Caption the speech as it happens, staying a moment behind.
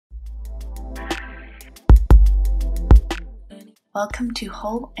Welcome to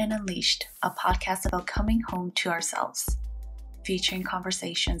Whole and Unleashed, a podcast about coming home to ourselves, featuring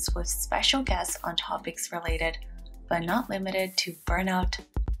conversations with special guests on topics related, but not limited to burnout,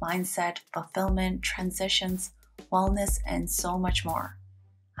 mindset, fulfillment, transitions, wellness, and so much more.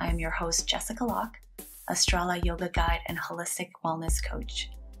 I am your host, Jessica Locke, Astrala yoga guide and holistic wellness coach.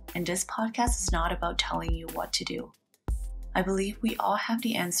 And this podcast is not about telling you what to do. I believe we all have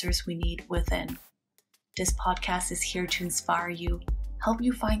the answers we need within. This podcast is here to inspire you, help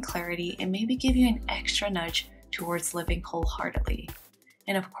you find clarity, and maybe give you an extra nudge towards living wholeheartedly.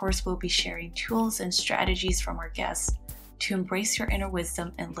 And of course, we'll be sharing tools and strategies from our guests to embrace your inner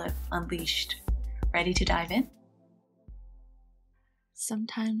wisdom and live unleashed. Ready to dive in?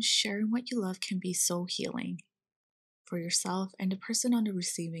 Sometimes sharing what you love can be so healing for yourself and the person on the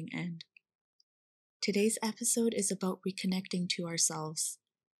receiving end. Today's episode is about reconnecting to ourselves,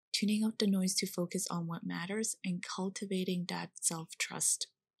 tuning out the noise to focus on what matters, and cultivating that self-trust.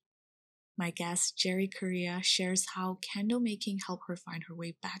 My guest, Geri Coria, shares how candle making helped her find her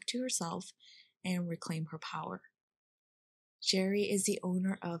way back to herself and reclaim her power. Geri is the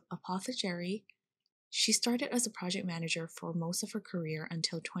owner of Apothegeri. She started as a project manager for most of her career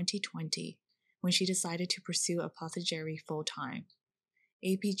until 2020, when she decided to pursue Apothegeri full-time.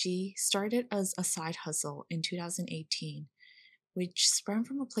 APG started as a side hustle in 2018, which sprang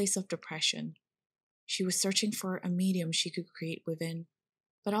from a place of depression. She was searching for a medium she could create within,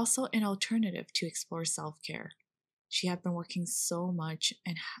 but also an alternative to explore self-care. She had been working so much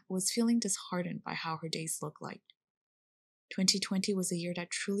and was feeling disheartened by how her days looked like. 2020 was a year that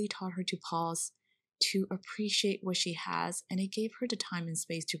truly taught her to pause, to appreciate what she has, and it gave her the time and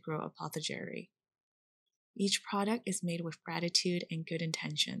space to grow Apothegeri. Each product is made with gratitude and good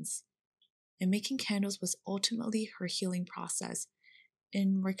intentions. And making candles was ultimately her healing process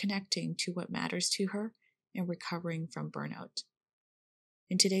in reconnecting to what matters to her and recovering from burnout.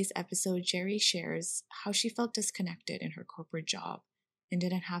 In today's episode, Geri shares how she felt disconnected in her corporate job and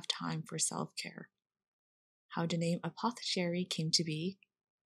didn't have time for self-care, how the name Apothegeri came to be,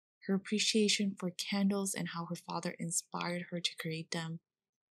 her appreciation for candles and how her father inspired her to create them,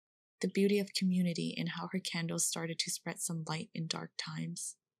 the beauty of community and how her candles started to spread some light in dark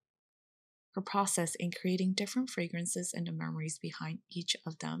times, her process in creating different fragrances and the memories behind each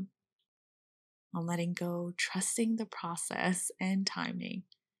of them, on letting go, trusting the process and timing,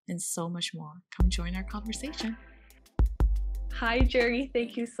 and so much more. Come join our conversation. Hi, Geri.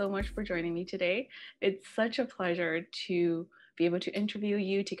 Thank you so much for joining me today. It's such a pleasure to be able to interview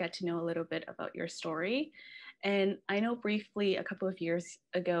you, to get to know a little bit about your story. And I know briefly a couple of years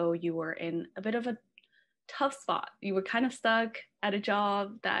ago, you were in a bit of a tough spot. You were kind of stuck at a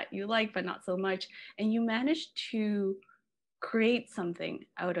job that you like, but not so much. And you managed to create something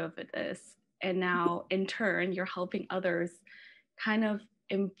out of this. And now in turn, you're helping others kind of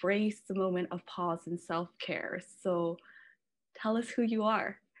embrace the moment of pause and self-care. So tell us who you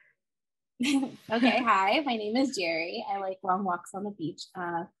are. Okay, hi, my name is Geri. I like long walks on the beach.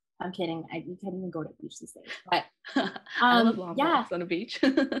 I'm kidding. You can't even go to the beach these days. But I love long walks on the beach.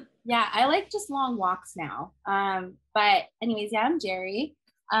 Yeah, I like just long walks now. But anyways, yeah, I'm Geri.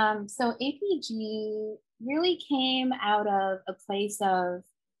 So APG really came out of a place of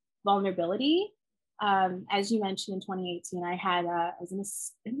vulnerability. As you mentioned, in 2018, I was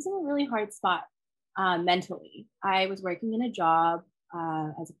in a really hard spot mentally. I was working in a job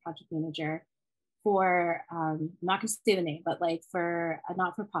as a project manager for I'm not going to say the name, but like for a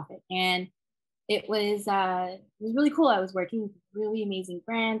not-for-profit, and it was really cool. I was working with really amazing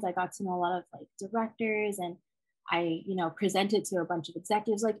brands. I got to know a lot of like directors, and I presented to a bunch of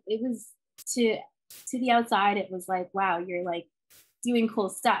executives. Like it was to the outside, it was like, wow, you're like doing cool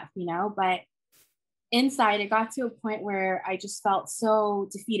stuff, but inside it got to a point where I just felt so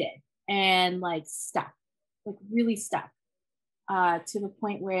defeated and like stuck, like really stuck, to the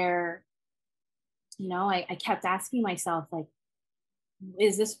point where I kept asking myself, like,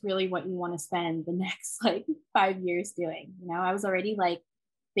 is this really what you want to spend the next like 5 years doing? I was already like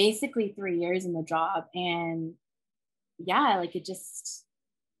basically 3 years in the job, and yeah, like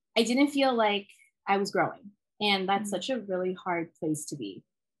I didn't feel like I was growing, and that's such a really hard place to be.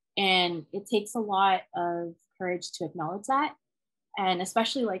 And it takes a lot of courage to acknowledge that. And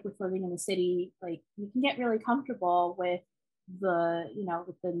especially like with living in the city, like you can get really comfortable with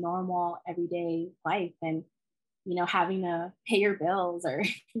with the normal everyday life, and having to pay your bills or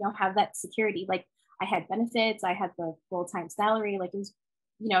have that security. Like I had benefits, I had the full-time salary. Like it was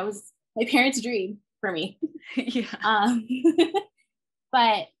it was my parents' dream for me. Yeah.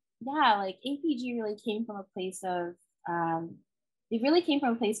 But yeah, like APG really came from a place of it really came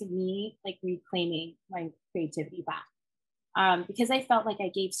from a place of me like reclaiming my creativity back. because I felt like I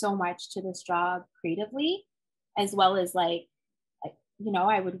gave so much to this job creatively, as well as I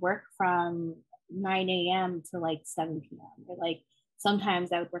would work from 9 a.m. to like 7 p.m. or like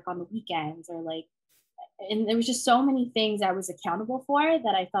sometimes I would work on the weekends or like, and there was just so many things I was accountable for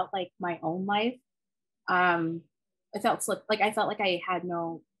that I felt like my own life. Um, I felt like I had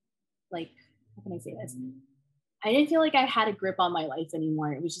no, like, how can I say this? I didn't feel like I had a grip on my life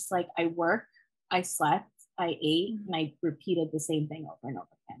anymore. It was just like I work, I slept, I ate, and I repeated the same thing over and over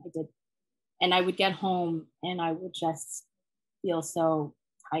again. I did, and I would get home and I would just feel so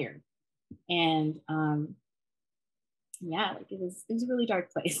tired. And yeah, like it was a really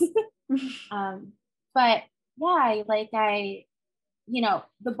dark place. um, but yeah,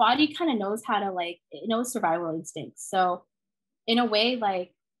 the body kind of knows how to like it knows survival instincts. So in a way,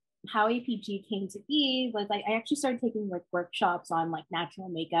 like how APG came to be was like I actually started taking like workshops on like natural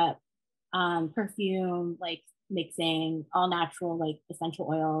makeup, perfume, like mixing all natural like essential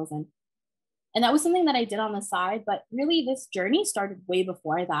oils, and that was something that I did on the side. But really, this journey started way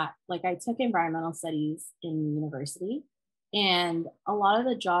before that. Like I took environmental studies in university, and a lot of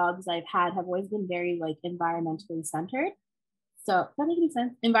the jobs I've had have always been very like environmentally centered. So does that make any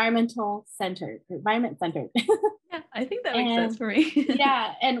sense? Environment centered. Yeah, I think that makes sense And for me.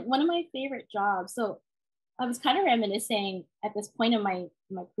 yeah, and one of my favorite jobs. So I was kind of reminiscing at this point in my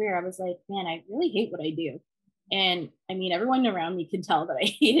career. I was like, man, I really hate what I do. And I mean, everyone around me could tell that I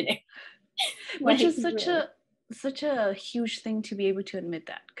hated it. Which Like is really. such a huge thing to be able to admit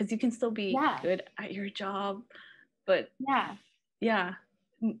that, because you can still be Yeah. good at your job, but Yeah. yeah,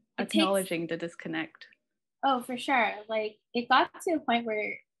 It takes, acknowledging the disconnect. oh, for sure. Like it got to a point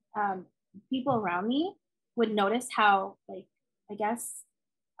where um, people around me would notice how, like, I guess,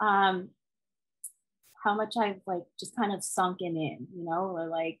 um, how much I've like just kind of sunken in, or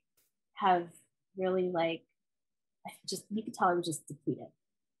like have really like, just, you could tell I was just depleted.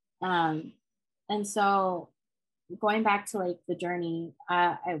 Um, and so going back to like the journey,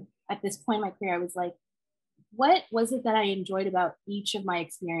 at this point in my career, I was like, what was it that I enjoyed about each of my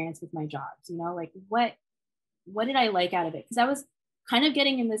experience with my jobs? Like what did I like out of it? Because I was kind of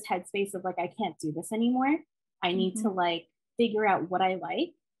getting in this headspace of like, I can't do this anymore. I need Mm-hmm. to like figure out what I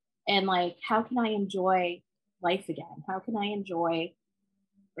like and like, how can I enjoy life again? How can I enjoy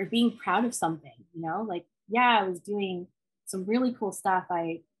or being proud of something, like, yeah, I was doing some really cool stuff.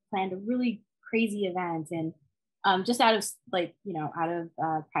 I planned a really crazy event and just out of like, out of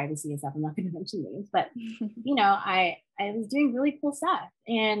privacy and stuff. I'm not going to mention names, but I was doing really cool stuff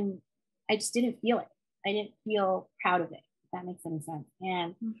and I just didn't feel it. I didn't feel proud of it, if that makes any sense.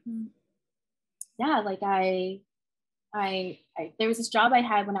 And Mm-hmm. yeah, like I there was this job I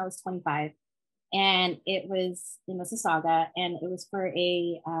had when I was 25, and it was in Mississauga, and it was for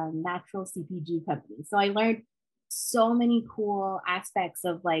a natural CPG company. So I learned so many cool aspects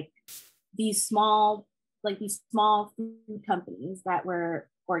of like these small food companies that were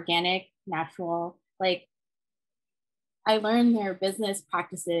organic, natural. Like I learned their business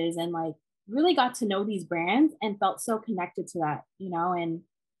practices and like really got to know these brands and felt so connected to that, and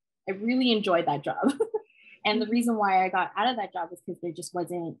I really enjoyed that job. And the Mm-hmm. reason why I got out of that job was because there just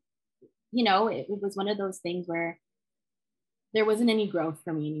wasn't, it was one of those things where there wasn't any growth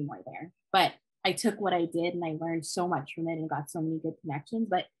for me anymore there. But I took what I did and I learned so much from it and got so many good connections.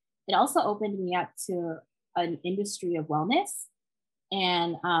 But it also opened me up to an industry of wellness.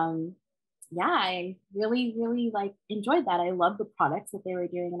 And yeah, I really, really like enjoyed that. I loved the products that they were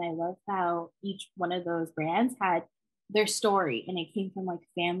doing, and I loved how each one of those brands had their story, and it came from like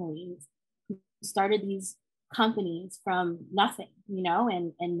families who started these companies from nothing,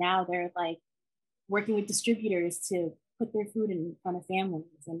 and now they're like working with distributors to put their food in front of families,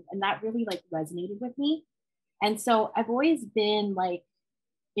 and that really like resonated with me. And so I've always been like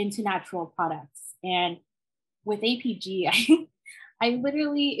into natural products, and with APG, I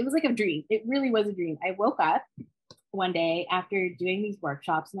literally, it was like a dream. It really was a dream. I woke up one day after doing these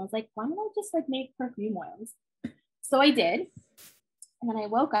workshops and I was like, why don't I just like make perfume oils? So I did. And then I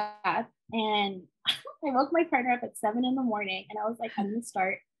woke up and I woke my partner up at 7 in the morning and I was like, I'm gonna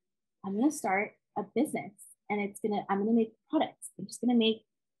start a business, and I'm gonna make products. I'm just gonna make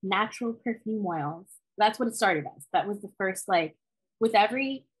natural perfume oils. That's what it started as. That was the first, like, with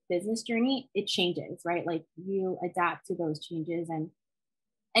every business journey, it changes, right? Like you adapt to those changes. And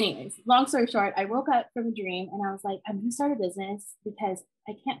anyways, long story short, I woke up from a dream and I was like, I'm gonna start a business because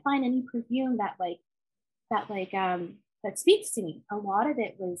I can't find any perfume that speaks to me. A lot of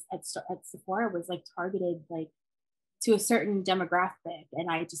it was at Sephora was like targeted like to a certain demographic, and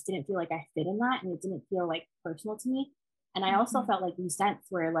I just didn't feel like I fit in that, and it didn't feel like personal to me. And I also Mm-hmm. felt like these scents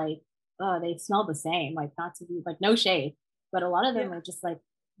were like, oh, they smell the same, like not to be like no shade, but a lot of them were just like,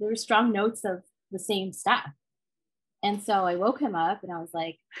 there were strong notes of the same stuff. And so I woke him up and I was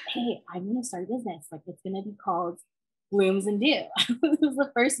like, hey, I'm going to start a business. Like, it's going to be called Blooms and Dew. This was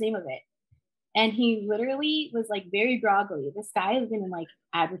the first name of it. And he literally was like very groggly. This guy has been in like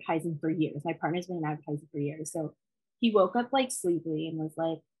advertising for years. My partner's been in advertising for years. So he woke up like sleepily and was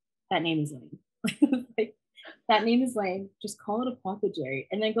like, that name is lame. Like, that name is lame. Just call it Apothegeri.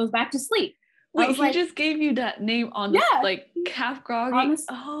 And then goes back to sleep. Wait, he just gave you that name on the like calf groggy.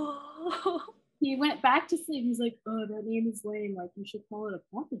 Oh. He went back to sleep. He's like, oh, that name is lame. Like, you should call it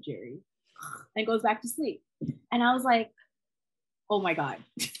Apothegeri. And goes back to sleep. And I was like, oh my God.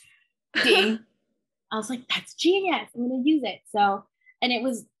 Ding. I was like, that's genius. I'm going to use it. So, and it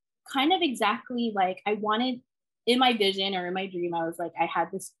was kind of exactly like I wanted in my vision or in my dream. I was like, I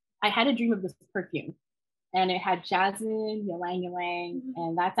had a dream of this perfume and it had jasmine, ylang ylang.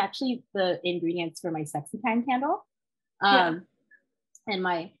 And that's actually the ingredients for my sexy time candle. And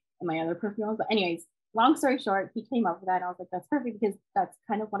my other perfumes. But anyways, long story short, he came up with that. And I was like, that's perfect because that's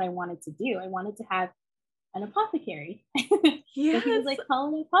kind of what I wanted to do. I wanted to have an apothecary. Yes. So he was like,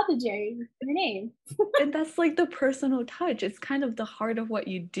 call it Apothegeri, your name. And that's like the personal touch. It's kind of the heart of what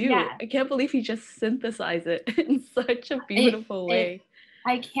you do. Yeah. I can't believe he just synthesized it in such a beautiful way.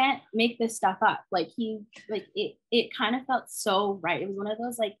 I can't make this stuff up. Like it kind of felt so right. It was one of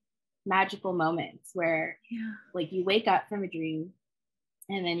those like magical moments where like you wake up from a dream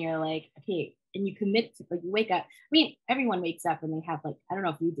and then you're like, okay, and you commit to, like, you wake up. I mean, everyone wakes up and they have like, I don't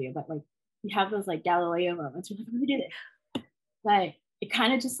know if you do, but like you have those like Galileo moments. You're like, I'm gonna do this. But it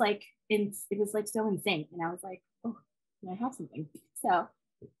kind of just like, it was like so insane. And I was like, oh, I have something. So,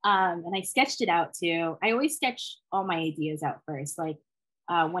 and I sketched it out too. I always sketch all my ideas out first. Like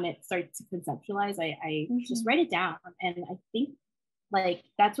when it starts to conceptualize, I just write it down. And I think like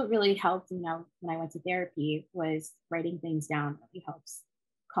that's what really helped, you know, when I went to therapy, was writing things down really helps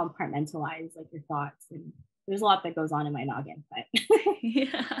compartmentalize like your thoughts. And there's a lot that goes on in my noggin, but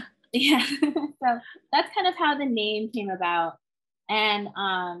yeah. So that's kind of how the name came about. And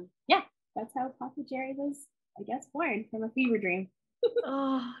that's how Apothegeri was, I guess, born from a fever dream.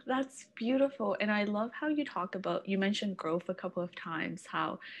 Oh, that's beautiful. And I love how you talk about, you mentioned growth a couple of times,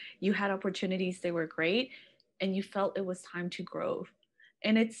 how you had opportunities, they were great, and you felt it was time to grow.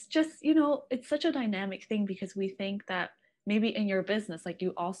 And it's just, you know, it's such a dynamic thing because we think that maybe in your business, like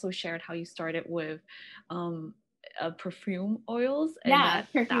you also shared how you started with perfume oils, and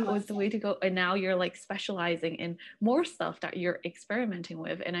that was the way to go. And now you're like specializing in more stuff that you're experimenting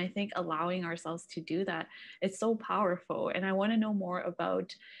with. And I think allowing ourselves to do that, it's so powerful. And I want to know more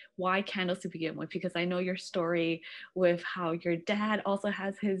about why candles to begin with, because I know your story with how your dad also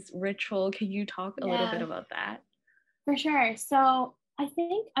has his ritual. Can you talk a little bit about that? For sure. So I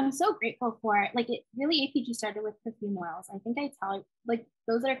think I'm so grateful for it. Like, it really, APG started with perfume oils. I think I tell like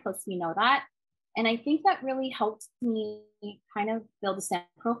those that are close to me know that. And I think that really helped me kind of build a scent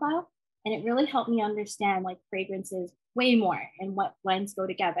profile. And it really helped me understand like fragrances way more and what blends go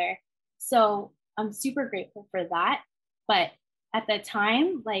together. So I'm super grateful for that. But at that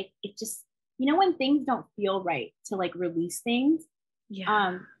time, like it just, you know, when things don't feel right to like release things,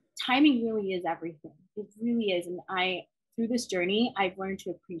 timing really is everything. It really is. And through this journey, I've learned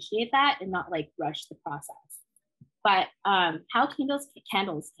to appreciate that and not like rush the process. But how candles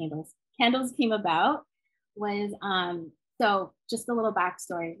came about was so just a little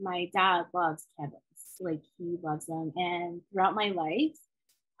backstory. My dad loves candles, like he loves them, and throughout my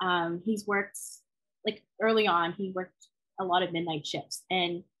life, he's worked like early on. He worked a lot of midnight shifts,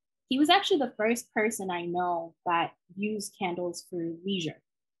 and he was actually the first person I know that used candles for leisure.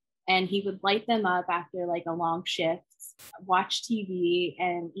 And he would light them up after like a long shift, watch TV,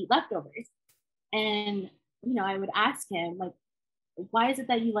 and eat leftovers. And you know, I would ask him like, why is it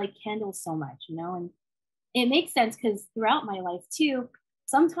that you like candles so much, you know? And it makes sense because throughout my life too,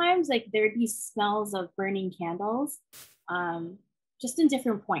 sometimes like there'd be smells of burning candles, just in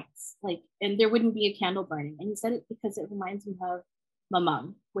different points, like, and there wouldn't be a candle burning. And he said it because it reminds him of my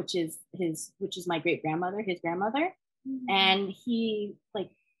mom, which is my great grandmother, his grandmother. And he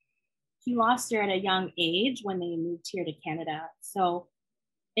lost her at a young age when they moved here to Canada. So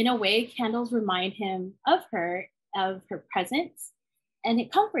in a way, candles remind him of her presence, and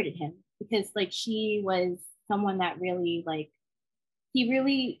it comforted him because like she was someone that really like he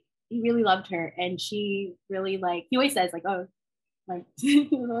really loved her, and she really like, he always says like, oh, like he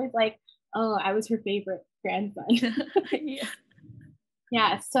was always like, oh, I was her favorite grandson.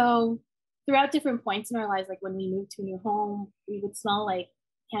 Yeah. So throughout different points in our lives, like when we moved to a new home, we would smell like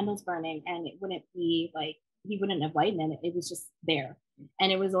candles burning, and it wouldn't be like, he wouldn't have lighted it was just there.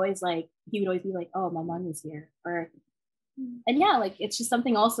 And it was always like, he would always be like, oh, my mom is here, or And yeah, like it's just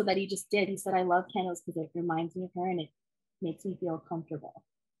something also that he just did. He said, I love candles because it reminds me of her and it makes me feel comfortable.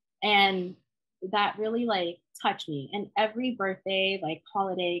 And that really like touched me. And every birthday, like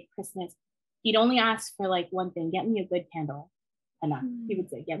holiday, Christmas, he'd only ask for like one thing: get me a good candle enough. He would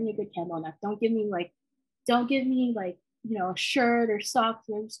say, get me a good candle enough. Don't give me like, you know, a shirt or socks.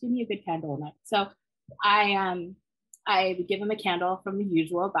 Just give me a good candle enough. So I would give him a candle from the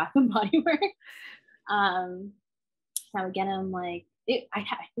usual Bath and Body Works. I would get him like I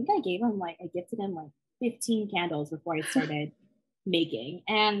think I gave him like I gifted him like 15 candles before I started making.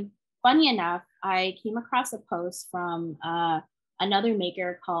 And funny enough, I came across a post from another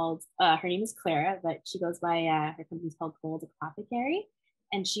maker called her name is Clara, but she goes by her company's called Apothegeri,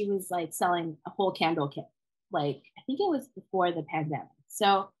 and she was like selling a whole candle kit. Like I think it was before the pandemic.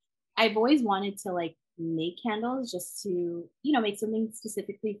 So I've always wanted to like make candles just to, you know, make something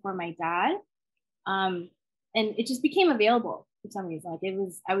specifically for my dad. And it just became available for some reason. Like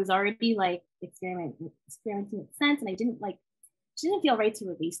I was already like experimenting with scents, and I didn't feel right to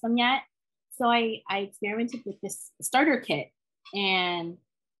release them yet. So I experimented with this starter kit, and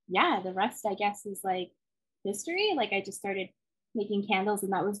yeah, the rest I guess is like history. Like I just started making candles,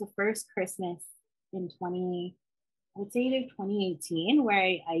 and that was the first Christmas in I would say either 2018, where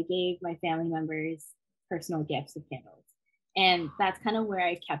I gave my family members personal gifts of candles. And that's kind of where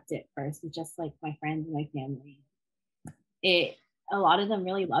I kept it first, with just like my friends and my family. A lot of them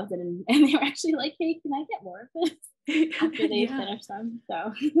really loved it, and they were actually like, hey, can I get more of this after they finished them?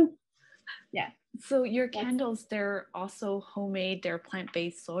 So yeah. So your candles, they're also homemade, they're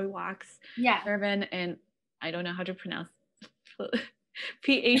plant-based soy wax, paraben, and I don't know how to pronounce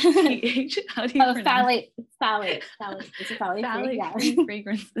PHTH. How do you pronounce it? Phthalate. It's a phthalate-free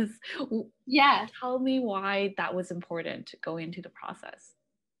fragrances. Yeah. Tell me why that was important to go into the process.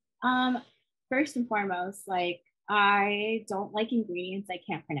 First and foremost, like I don't like ingredients I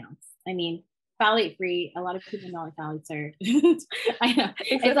can't pronounce. I mean, phthalate-free, a lot of people know what phthalates are. I know.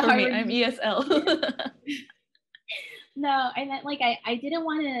 Except for me, I'm ESL. No, I meant like I didn't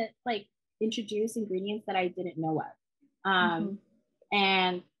want to like introduce ingredients that I didn't know of.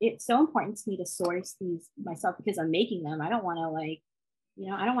 And it's so important to me to source these myself because I'm making them. I don't want to like, you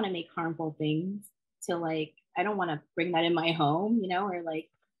know, I don't want to make harmful things to like, I don't want to bring that in my home, you know, or like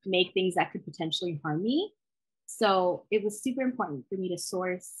make things that could potentially harm me. So it was super important for me to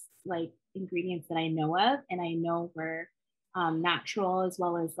source like ingredients that I know of and I know were natural as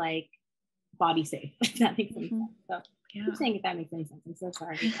well as like body safe, if that makes any sense. So I'm saying if that makes any sense. I'm so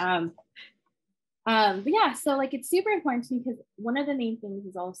sorry. But yeah, so like it's super important to me because one of the main things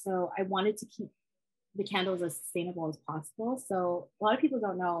is also I wanted to keep the candles as sustainable as possible. So a lot of people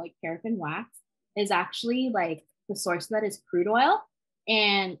don't know like paraffin wax is actually like the source of that is crude oil,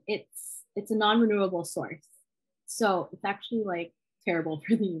 and it's a non-renewable source. So it's actually like terrible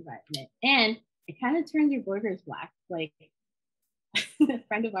for the environment, and it kind of turns your burgers black. Like a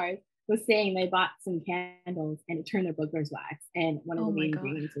friend of ours was saying they bought some candles and it turned their boogers wax, and one of the main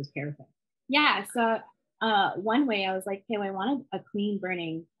ingredients was paraffin. Yeah, so one way I was like, hey, well, I wanted a clean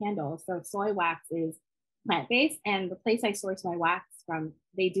burning candle. So soy wax is plant-based, and the place I source my wax from,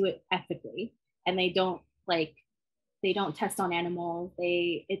 they do it ethically, and they don't test on animals.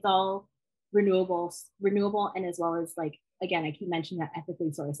 It's all renewable, and as well as like, again, I keep mentioning that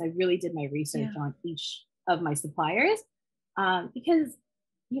ethically sourced. I really did my research on each of my suppliers, because,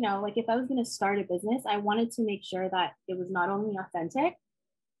 you know, like if I was going to start a business, I wanted to make sure that it was not only authentic,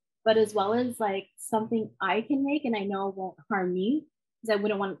 but as well as like something I can make and I know won't harm me, because I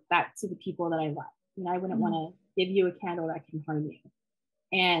wouldn't want that to the people that I love. You know, I wouldn't want to give you a candle that can harm you.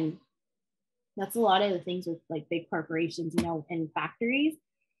 And that's a lot of the things with like big corporations, you know, and factories,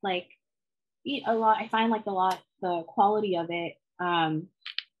 like I find like the quality of it.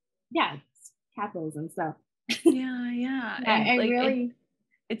 It's capitalism. So yeah. And I like, really,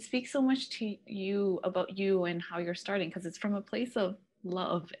 it speaks so much to you about you and how you're starting, because it's from a place of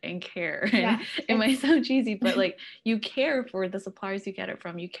love and care. And it might sound cheesy, but like you care for the suppliers you get it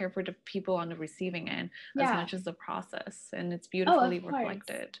from, you care for the people on the receiving end as much as the process, and it's beautifully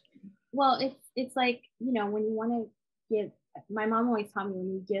reflected. Well, it's like, you know, when you want to give, my mom always taught me,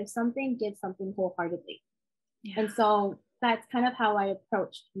 when you give something wholeheartedly. And so that's kind of how I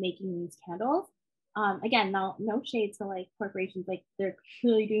approached making these candles. Again, no shade to like corporations, like they're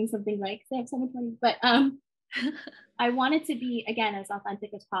clearly doing something right because they have so much money, but I wanted to be, again, as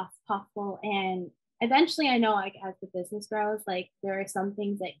authentic as possible. And eventually I know like as the business grows, like there are some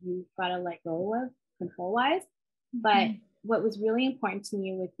things that you gotta let go of control wise. But what was really important to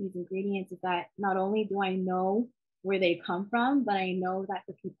me with these ingredients is that not only do I know where they come from, but I know that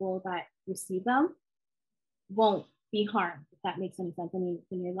the people that receive them won't be harmed, if that makes any sense. I mean,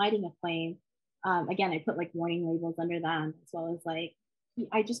 when you're lighting a flame, again, I put like warning labels under them, as well as like,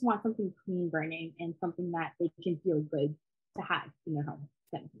 I just want something clean burning and something that they can feel good to have in their home.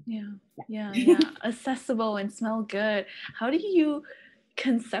 Yeah. Accessible and smell good. How do you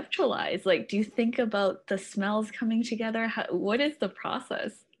conceptualize? Like, do you think about the smells coming together? What is the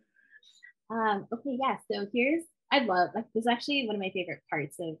process? Okay, yeah. So I love, like, this is actually one of my favorite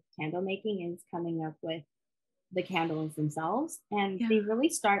parts of candle making is coming up with the candles themselves. And they Yeah. really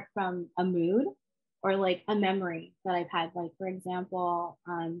start from a mood or like a memory that I've had. Like, for example,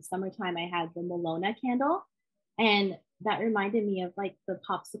 summertime, I had the Malona candle. And that reminded me of like the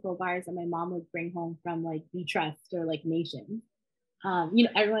popsicle bars that my mom would bring home from like Be Trust or like Nation.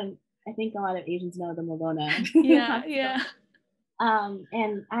 Everyone, I think a lot of Asians know the Malona. Yeah.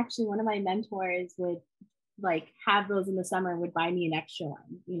 And actually, one of my mentors would like have those in the summer and would buy me an extra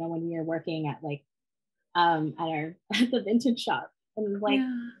one, when we were working at like at our at the vintage shop. And like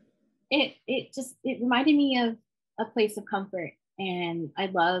Yeah. it reminded me of a place of comfort. And I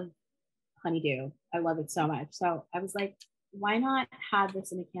love honeydew. I love it so much. So I was like, why not have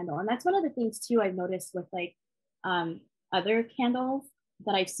this in a candle? And that's one of the things too I've noticed with like um other candles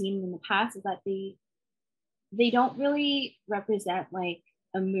that I've seen in the past is that they don't really represent like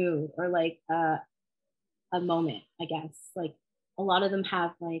a mood or like a moment, I guess. Like a lot of them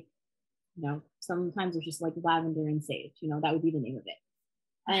have like, sometimes it's just like lavender and sage, that would be the name of it.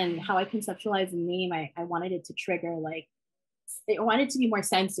 And how I conceptualized the name, I wanted it to trigger like, I wanted to be more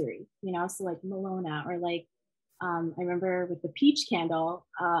sensory, so like Malona or like, I remember with the peach candle,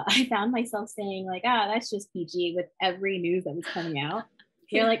 I found myself saying like, that's just peachy with every news that was coming out.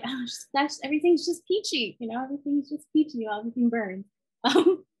 They're like, that's everything's just peachy, everything's just peachy, everything burns.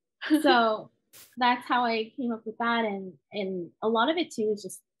 So that's how I came up with that, and a lot of it too is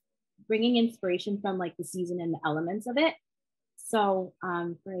just bringing inspiration from like the season and the elements of it. So,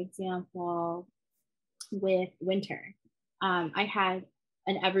 for example, with winter, I had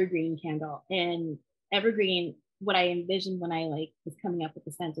an evergreen candle, and evergreen. What I envisioned when I like was coming up with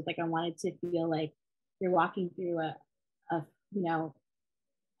the scent was like I wanted to feel like you're walking through a you know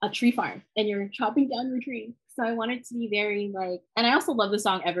a tree farm and you're chopping down your tree. So I wanted to be very like, and I also love the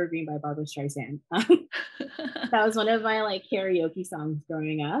song Evergreen by Barbara Streisand. That was one of my like karaoke songs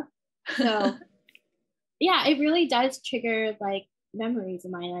growing up. So yeah, it really does trigger like memories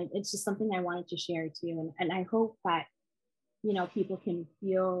of mine. Like, it's just something I wanted to share too. And I hope that, people can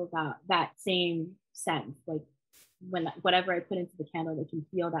feel that same sense. Like when whatever I put into the candle, they can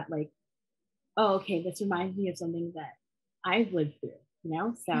feel that like, oh, okay, this reminds me of something that I've lived through,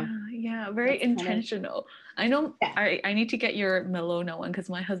 So yeah, very intentional. I know yeah. I need to get your Melona one because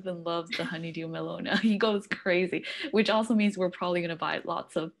my husband loves the honeydew Melona. He goes crazy, which also means we're probably gonna buy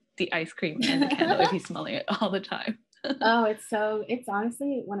lots of the ice cream and the candle if he's smelling it all the time. Oh, it's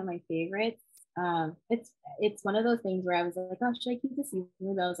honestly one of my favorites. It's one of those things where I was like, oh, should I keep this season?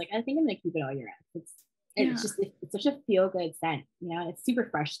 I was like, I think I'm gonna keep it all year round. It's such a feel good scent, it's super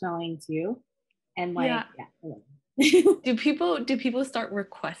fresh smelling too. And like, yeah. Do people start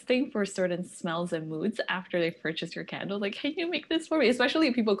requesting for certain smells and moods after they purchase your candle? Like, can you make this for me?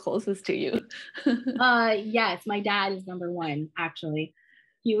 Especially people closest to you. Yes, my dad is number one, actually.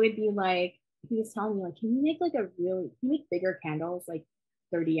 He would be like, he was telling me, like, can you make like can you make bigger candles, like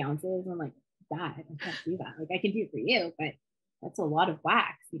 30 ounces? I'm like, Dad, I can't do that. Like, I can do it for you, but that's a lot of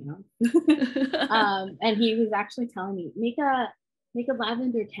wax, and he was actually telling me, make a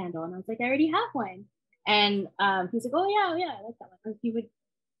lavender candle. And I was like, I already have one. And he's like, oh yeah, I like that one.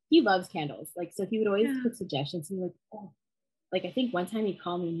 He loves candles. Like, so he would always put suggestions. And like, oh, like I think one time he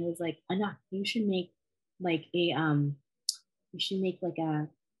called me and he was like, Anak, you should make like a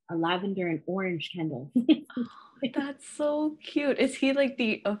lavender and orange candle. That's so cute. Is he like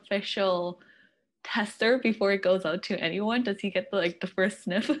the official tester before it goes out to anyone? Does he get the first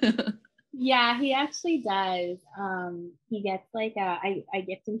sniff? Yeah, he actually does. He gets like I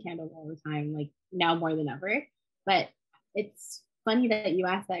gift him candles all the time, like now more than ever. But it's funny that you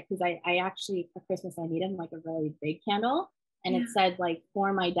asked that because I actually for Christmas I made him like a really big candle, and it said like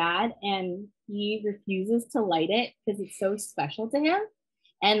for my dad, and he refuses to light it because it's so special to him.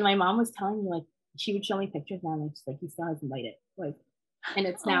 And my mom was telling me like she would show me pictures now, and she's like he still hasn't light it, like, and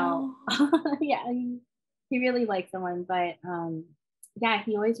it's now yeah, he really likes the one, but yeah,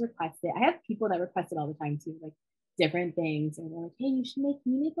 he always requests it. I have people that request it all the time too, like different things. And they're like, hey, can you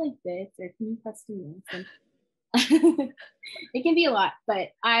make like this, or can you custom this? And it can be a lot, but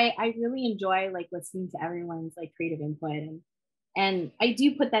I really enjoy like listening to everyone's like creative input, and I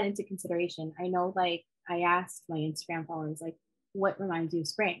do put that into consideration. I know like I asked my Instagram followers like, what reminds you of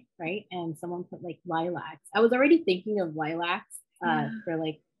spring, right? And someone put like lilacs. I was already thinking of lilacs for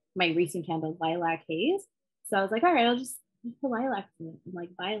like my recent candle, lilac haze. So I was like, all right, I'll just put lilacs in it, and like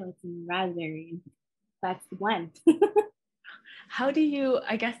violets and raspberry. And that's the blend. How do you,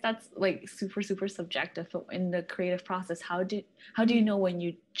 I guess that's like super, super subjective in the creative process. How do you know when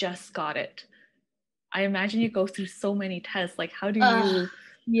you just got it? I imagine you go through so many tests. Like, how do you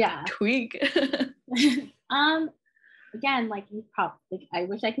tweak? Again, like you probably, like, I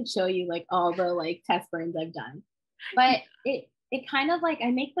wish I could show you like all the like test burns I've done, but it kind of like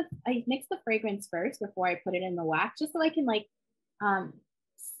I mix the fragrance first before I put it in the wax, just so I can like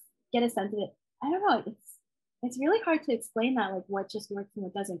get a sense of it. I don't know. It's really hard to explain that, like what just works and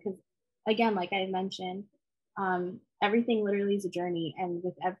what doesn't, because again, like I mentioned, everything literally is a journey, and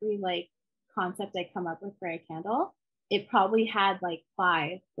with every like concept I come up with for a candle, it probably had like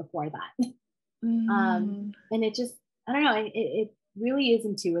 5 before that. And it just, I don't know, it really is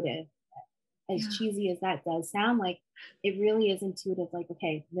intuitive. As cheesy as that does sound, like it really is intuitive, like,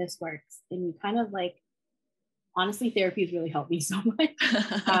 okay, this works. And you kind of like, honestly, therapy has really helped me so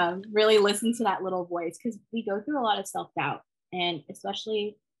much. Really listen to that little voice, because we go through a lot of self-doubt. And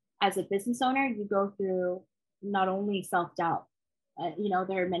especially as a business owner, you go through not only self-doubt,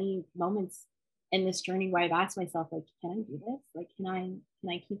 there are many moments in this journey where I've asked myself, like, can I do this? Like, can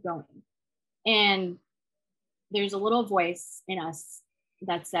I keep going? And there's a little voice in us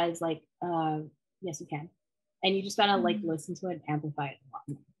that says like, yes, you can. And you just gotta like listen to it and amplify it a lot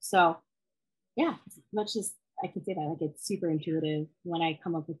more. So yeah, as much as I can say that, like it's super intuitive when I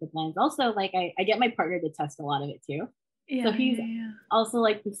come up with the blends. Also, like I get my partner to test a lot of it too. So he's also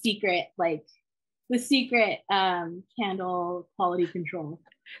like the secret candle quality control.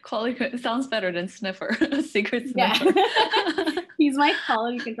 Quality sounds better than sniffer. Secret sniffer. He's my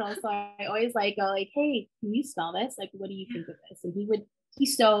quality control. So I always like go like, hey, can you smell this? Like, what do you think of this? And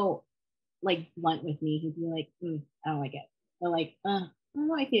he's so like blunt with me. He'd be like, I don't like it. Or like, not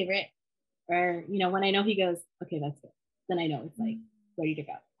my favorite. Or, when I know he goes, okay, that's good, then I know it's like ready to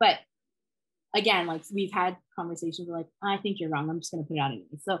go. But again, like we've had conversations where like, I think you're wrong, I'm just going to put it out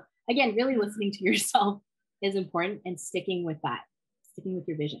anyway. So again, really listening to yourself is important, and sticking with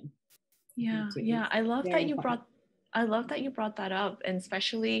your vision. Yeah. I love that you brought that up. And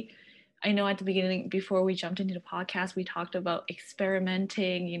especially, I know at the beginning, before we jumped into the podcast, we talked about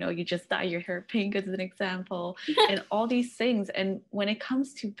experimenting, you just dye your hair pink as an example, and all these things. And when it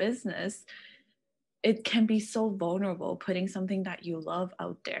comes to business, it can be so vulnerable putting something that you love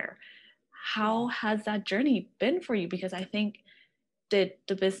out there. How has that journey been for you? Because I think, did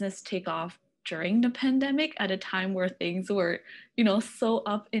the business take off during the pandemic at a time where things were, so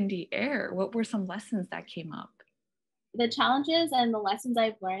up in the air? What were some lessons that came up? The challenges and the lessons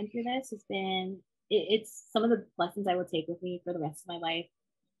I've learned through this has been, it's some of the lessons I will take with me for the rest of my life.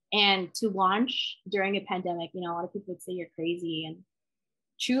 And to launch during a pandemic, a lot of people would say you're crazy. And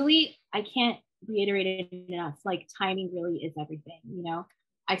truly, I can't reiterate it enough. Like, timing really is everything.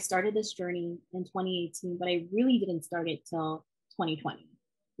 I started this journey in 2018, but I really didn't start it till 2020.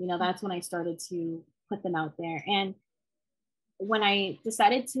 That's when I started to put them out there. And when I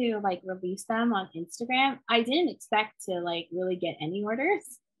decided to like release them on Instagram, I didn't expect to like really get any orders.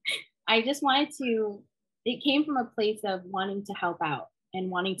 I just wanted to, it came from a place of wanting to help out and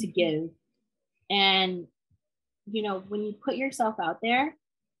wanting to give. And, when you put yourself out there,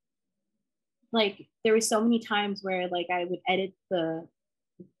 like there were so many times where like I would edit the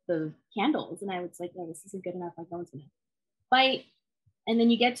candles and I was like, oh, this isn't good enough. Like no one's gonna bite. And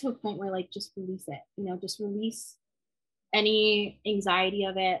then you get to a point where like, just release it, just release any anxiety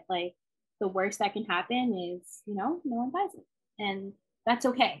of it. Like the worst that can happen is, no one buys it, and that's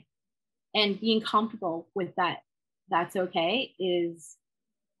okay. And being comfortable with that, that's okay, is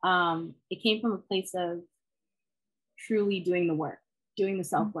it came from a place of truly doing the work, doing the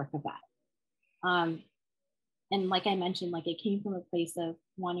self-work of that. And like I mentioned, like it came from a place of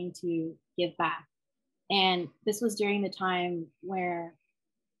wanting to give back. And this was during the time where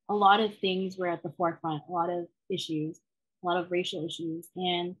a lot of things were at the forefront, a lot of issues, a lot of racial issues.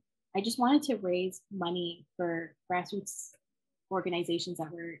 And I just wanted to raise money for grassroots organizations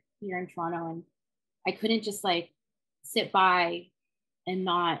that were here in Toronto. And I couldn't just like sit by and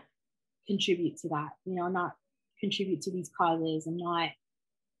not contribute to that, not contribute to these causes, and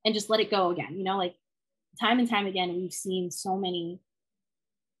just let it go again. Like time and time again, we've seen so many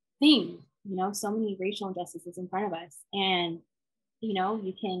things, so many racial injustices in front of us. And,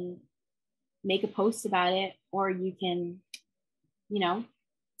 you can make a post about it, or you can,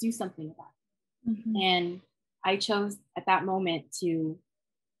 do something about it. And I chose at that moment to,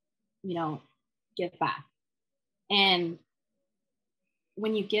 give back. And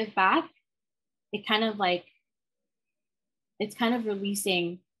when you give back, it kind of like, it's kind of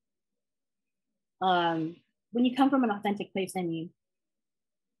releasing, when you come from an authentic place, I mean,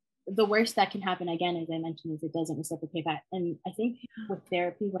 the worst that can happen, again, as I mentioned, is it doesn't reciprocate that. And I think with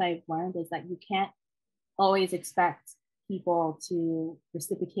therapy, what I've learned is that you can't always expect people to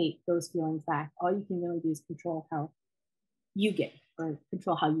reciprocate those feelings back. All you can really do is control how you give or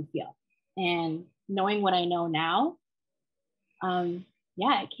control how you feel. And knowing what I know now,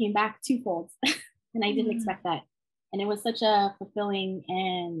 it came back twofold. And I didn't expect that. And it was such a fulfilling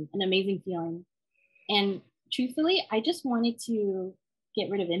and an amazing feeling. And truthfully, I just wanted to get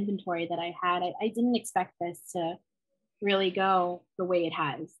rid of inventory that I had. I didn't expect this to really go the way it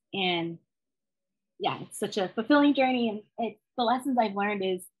has. And yeah, it's such a fulfilling journey. And the lessons I've learned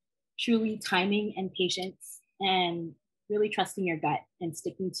is truly timing and patience, and really trusting your gut and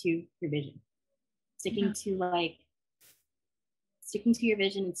sticking to your vision, sticking to your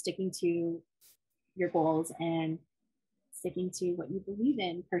vision and sticking to your goals and sticking to what you believe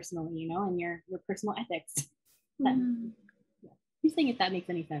in personally, you know, and your personal ethics. Who's saying if that makes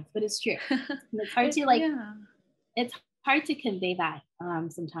any sense, but it's true. And it's hard to it's hard to convey that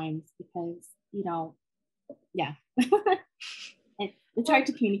sometimes because, you know, it's hard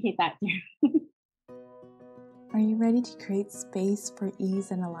to communicate that. Are you ready to create space for ease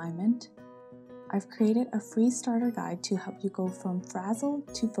and alignment? I've created a free starter guide to help you go from frazzle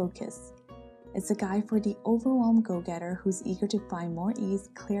to focus. It's a guide for the overwhelmed go-getter who's eager to find more ease,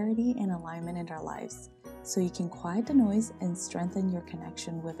 clarity, and alignment in their lives, so you can quiet the noise and strengthen your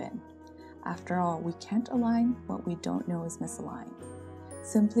connection within. After all, we can't align what we don't know is misaligned.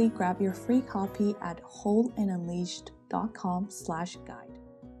 Simply grab your free copy at wholeandunleashed.com/guide.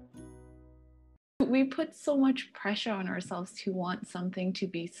 We put so much pressure on ourselves to want something to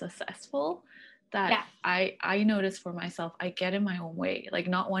be successful that I notice for myself, I get in my own way, like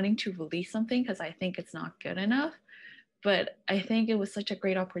not wanting to release something because I think it's not good enough. But I think it was such a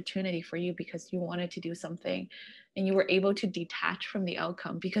great opportunity for you because you wanted to do something and you were able to detach from the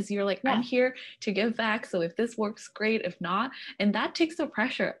outcome because you're like, I'm here to give back. So if this works, great. If not, and that takes the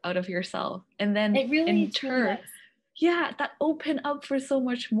pressure out of yourself. And then it really, in turn, that opened up for so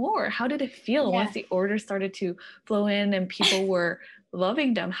much more. How did it feel once the orders started to flow in and people were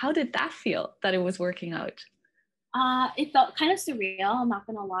loving them? How did that feel that it was working out? It felt kind of surreal, I'm not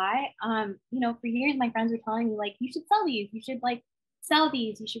gonna lie. You know, for years my friends were telling me, like, you should sell these, you should like sell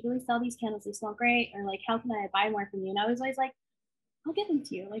these, you should really sell these candles, they smell great, or like, how can I buy more from you? And I was always like, I'll give them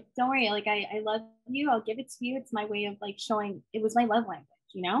to you, like, don't worry, like I love you, I'll give it to you. It's my way of like showing, it was my love language,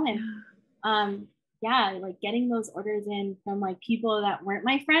 you know. And like getting those orders in from like people that weren't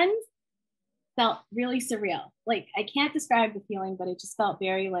my friends felt really surreal. Like, I can't describe the feeling, but it just felt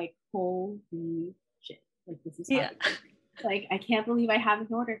very like, holy shit, like this is like, I can't believe I have an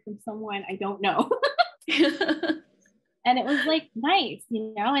order from someone I don't know. And it was like nice,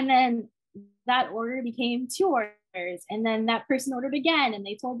 you know. And then that order became 2 orders, and then that person ordered again and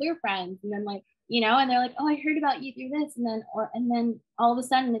they told their friends, and then like, you know, and they're like, oh, I heard about you through this, and then all of a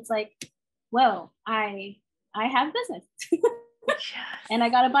sudden it's like, whoa, I have business. And I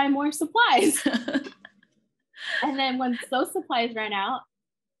got to buy more supplies. And then when those supplies ran out,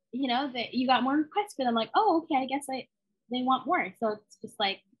 you know, that you got more requests for them, like, oh, okay, I guess they want more. So it's just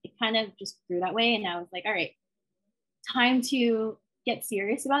like, it kind of just grew that way. And I was like, all right, time to get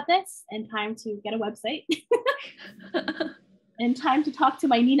serious about this, and time to get a website, and time to talk to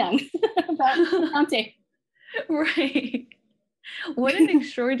my ninang about accounting. Right. What an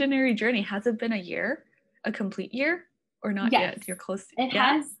extraordinary journey. Has it been a year, a complete year, or not yet? You're close to it.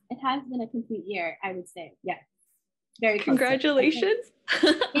 Has been a complete year, I would say. Yes. Very close. Congratulations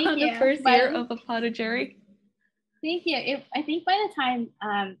on the first year of Apothegeri. Thank you. I think by the time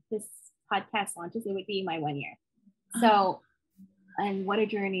this podcast launches, it would be my 1 year. So, and what a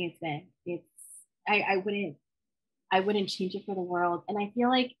journey it's been. I wouldn't change it for the world. And I feel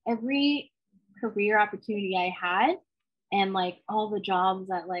like every career opportunity I had, and like all the jobs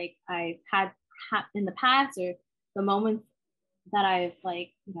that like I've had in the past, or the moments that I've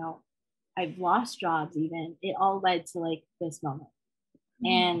like, you know, I've lost jobs even, it all led to like this moment.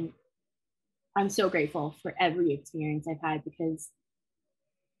 And I'm so grateful for every experience I've had, because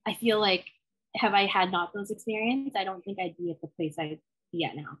I feel like, have I had not those experiences, I don't think I'd be at the place I'd be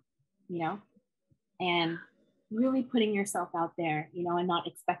at now, you know. And really putting yourself out there, you know, and not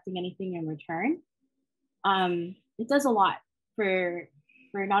expecting anything in return, it does a lot for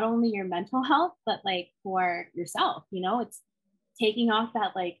not only your mental health, but like for yourself, you know. It's taking off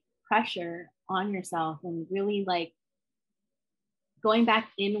that like pressure on yourself, and really like going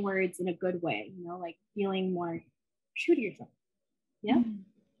back inwards in a good way, you know, like feeling more true to yourself. Yeah.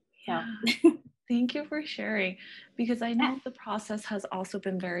 Yeah. So. Thank you for sharing, because I know the process has also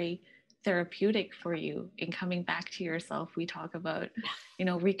been very therapeutic for you in coming back to yourself. We talk about,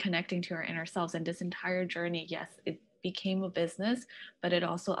 reconnecting to our inner selves, and this entire journey, yes, it became a business, but it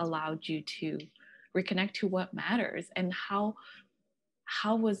also allowed you to reconnect to what matters. And how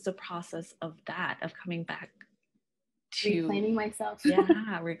was the process of that, of coming back to Reclaiming myself.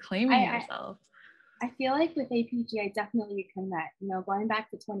 reclaiming yourself? I feel like with APG, I definitely reclaim that. Going back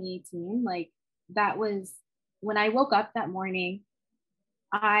to 2018, like that was when I woke up that morning.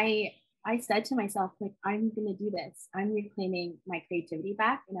 I said to myself, like, I'm gonna do this. I'm reclaiming my creativity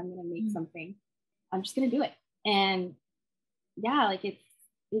back, and I'm gonna make something. I'm just gonna do it. And yeah, like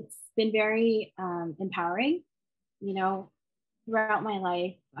it's been very empowering. Throughout my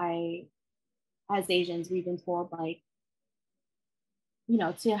life, as Asians, we've been told like,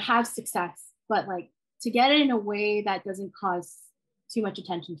 to have success, but like to get it in a way that doesn't cause too much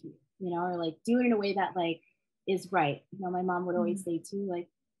attention to you, or like do it in a way that like is right. My mom would always say too, like,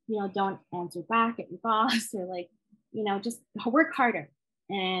 don't answer back at your boss, or like, just work harder,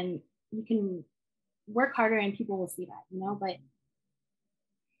 and you can work harder and people will see that, but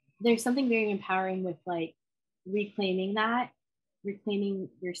there's something very empowering with like reclaiming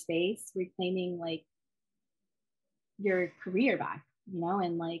your space, reclaiming like your career back,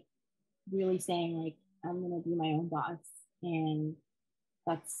 and like really saying like, I'm gonna be my own boss, and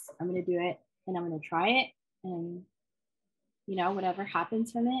I'm gonna do it, and I'm gonna try it, and whatever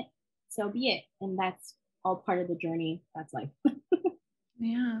happens from it, so be it. And that's all part of the journey. That's life.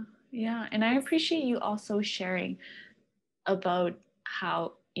 Yeah. And I appreciate you also sharing about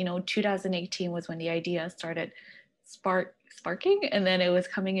how 2018 was when the idea started sparking, and then it was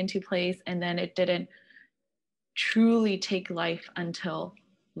coming into place, and then it didn't truly take life until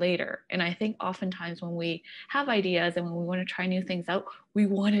later. And I think oftentimes when we have ideas and when we want to try new things out, we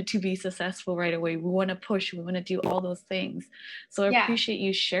want it to be successful right away. We want to push, we want to do all those things. So I appreciate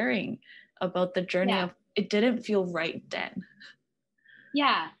you sharing about the journey of it didn't feel right then.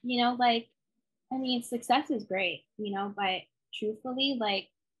 Yeah, like, I mean, success is great, but truthfully, like,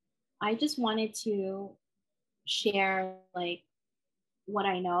 I just wanted to share like what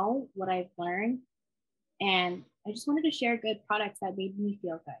I know, what I've learned, and I just wanted to share good products that made me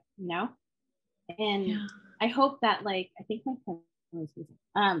feel good, and I hope that like, I think my phone was speaking,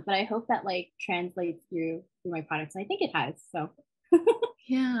 but I hope that like translates through my products, and I think it has. So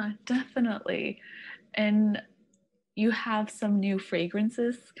yeah, definitely. And you have some new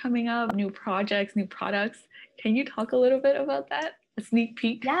fragrances coming up, new projects, new products. Can you talk a little bit about that? A sneak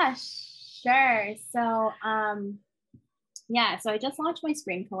peek? Yeah, sure. So so I just launched my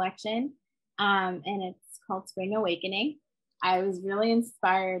spring collection, and it's called Spring Awakening. I was really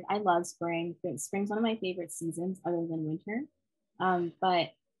inspired. I love spring. Spring's one of my favorite seasons other than winter.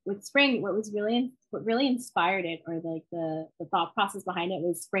 But with spring, what really inspired it, or like the thought process behind it,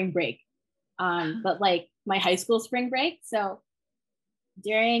 was spring break. But like my high school spring break. So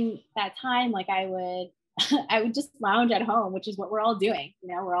during that time, like I would just lounge at home, which is what we're all doing.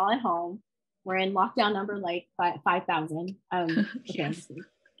 We're all at home. We're in lockdown number like 5,000. Yes.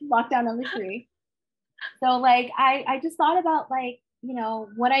 Lockdown number 3. So like I just thought about like,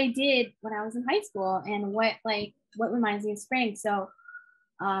 what I did when I was in high school, and what reminds me of spring. So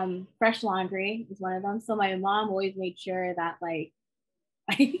fresh laundry is one of them. So my mom always made sure that like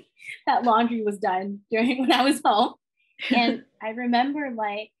that laundry was done when I was home. And I remember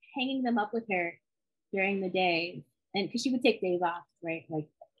like hanging them up with her during the day, and because she would take days off, right? Like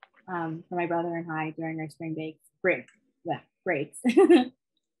for my brother and I during our spring breaks.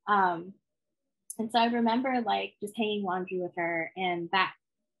 And so I remember like just hanging laundry with her, and that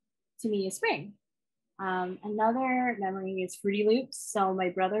to me is spring. Another memory is Fruity Loops. So my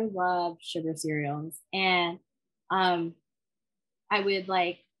brother loved sugar cereals, and I would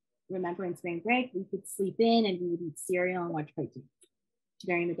like remember in spring break we could sleep in and we would eat cereal and watch cartoons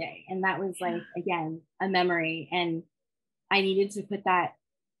during the day, and that was like, again, a memory, and I needed to put that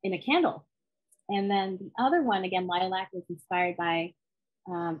in a candle. And then the other one, again, lilac, was inspired by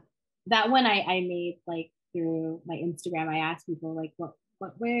that one. I made like through my Instagram. I asked people like, what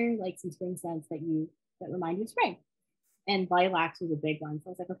were like some spring scents that remind you of spring, and lilacs was a big one. So I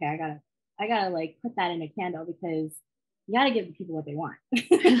was like, okay, I gotta like put that in a candle, because you gotta give the people what they want.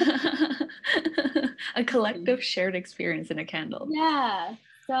 A collective shared experience in a candle. Yeah.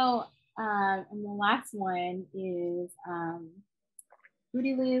 So and the last one is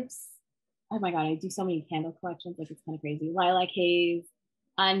Fruity Loops. Oh my god, I do so many candle collections, like it's kind of crazy. Lilac Haze,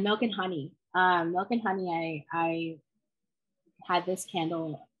 and Milk and Honey. Milk and Honey, I had this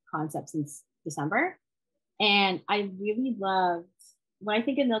candle concept since December, and I really loved when I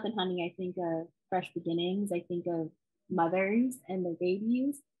think of milk and honey, I think of fresh beginnings. I think of mothers and their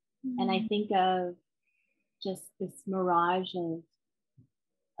babies. And I think of just this mirage of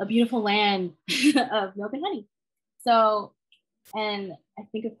a beautiful land of milk and honey. So, and I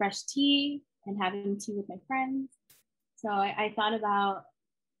think of fresh tea and having tea with my friends. So I thought about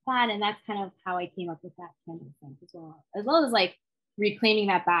that, and that's kind of how I came up with that candle scent as well as like reclaiming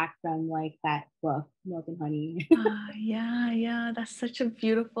that back from like that book, Milk and Honey. Yeah, that's such a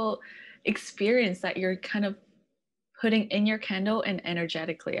beautiful experience that you're kind of putting in your candle and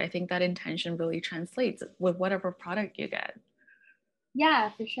energetically. I think that intention really translates with whatever product you get.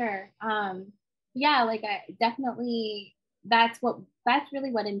 Yeah, for sure. Yeah, like I definitely, that's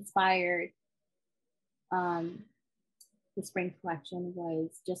really what inspired the spring collection,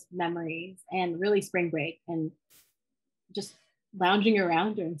 was just memories and really spring break and just lounging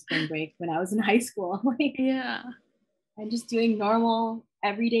around during spring break when I was in high school. Like, yeah. And just doing normal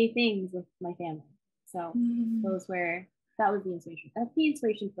everyday things with my family. So that was the inspiration. That's the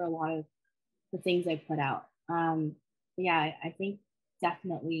inspiration for a lot of the things I put out. Yeah, I think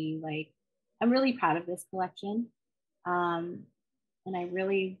definitely, like, I'm really proud of this collection. And I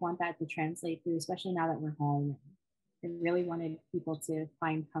really want that to translate through, especially now that we're home. I really wanted people to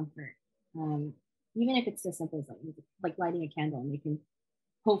find comfort. Even if it's as simple as like lighting a candle, and they can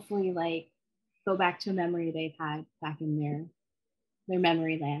hopefully like go back to a memory they've had back in their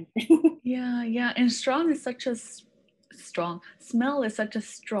memory land. Yeah. And smell is such a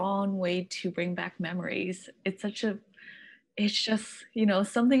strong way to bring back memories. It's just,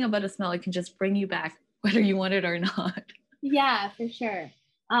 something about a smell, it can just bring you back whether you want it or not. Yeah, for sure.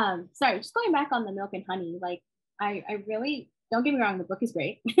 Sorry, just going back on the milk and honey, like I really, don't get me wrong, the book is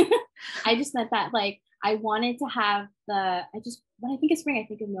great. I just meant that like I wanted to have when I think of spring, I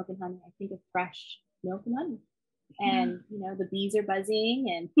think of milk and honey. I think of fresh milk and honey. And the bees are buzzing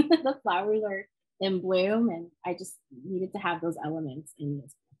and the flowers are in bloom, and I just needed to have those elements in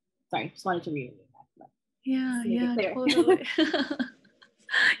this. Sorry, just wanted to reiterate that. Yeah, totally.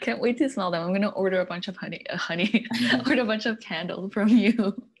 Can't wait to smell them. I'm gonna order a bunch of honey, order a bunch of candles from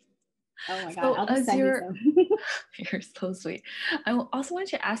you. Oh my God, I'll just send you some. You're so sweet. I also wanted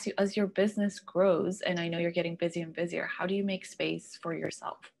to ask you, as your business grows, and I know you're getting busier and busier, how do you make space for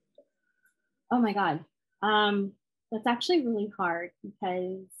yourself? Oh my God. That's actually really hard,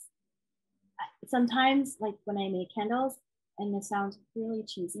 because sometimes, like when I make candles, and this sounds really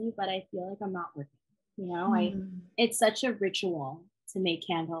cheesy, but I feel like I'm not working. It's such a ritual to make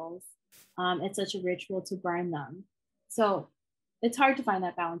candles. It's such a ritual to burn them. So it's hard to find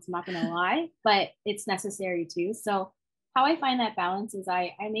that balance, I'm not gonna lie, but it's necessary too. So how I find that balance is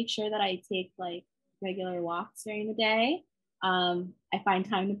I make sure that I take like regular walks during the day. I find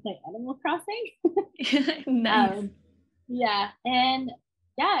time to play Animal Crossing. Nice. Yeah, and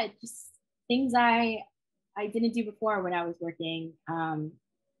yeah, just things I didn't do before when I was working,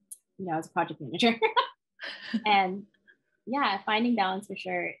 as a project manager. And yeah, finding balance for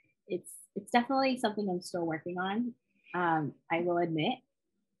sure. It's definitely something I'm still working on. I will admit,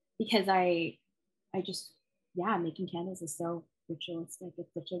 because I just, making candles is so ritualistic.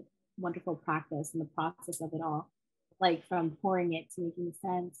 It's such a wonderful practice, and the process of it all, like from pouring it to making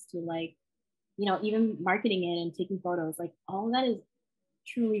scents to like, even marketing it and taking photos, like all of that is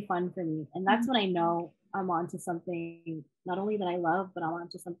truly fun for me. And that's when I know I'm onto something, not only that I love, but I'm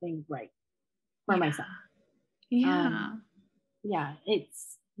onto something right for myself. Yeah.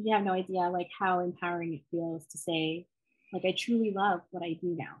 You have no idea like how empowering it feels to say, like, I truly love what I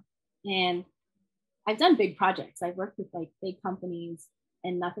do now. And I've done big projects. I've worked with like big companies,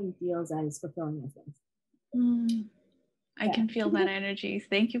 and nothing feels as fulfilling as this. I can feel that energy.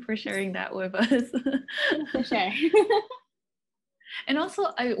 Thank you for sharing that with us. For sure. And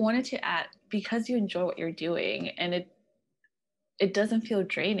also, I wanted to add, because you enjoy what you're doing, and it doesn't feel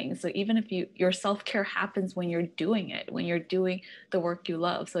draining. So even if your self-care happens when you're doing it, when you're doing the work you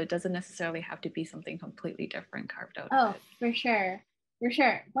love. So it doesn't necessarily have to be something completely different carved out. Oh, for sure. For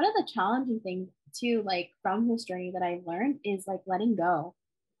sure. One of the challenging things too, like from this journey that I've learned, is like letting go.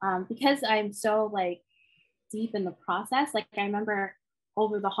 Because I'm so like deep in the process. Like I remember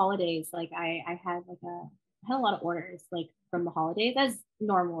over the holidays, like I had a lot of orders like from the holidays, as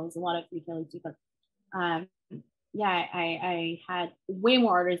normal as a lot of retailers do, but I had way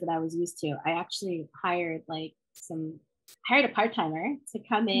more orders than I was used to. I actually hired a part-timer to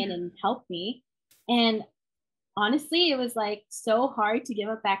come in and help me. And honestly, it was like so hard to give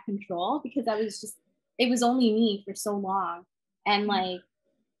up that control, because it was only me for so long. And like,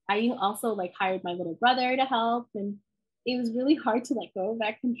 I also like hired my little brother to help, and it was really hard to let go of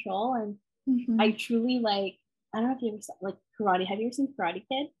that control. And I truly, like, I don't know if you ever saw like Karate. Have you ever seen Karate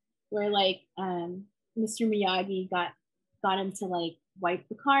Kid? Where like Mr. Miyagi got him to like wipe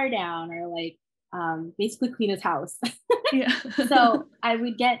the car down or like basically clean his house. Yeah. So I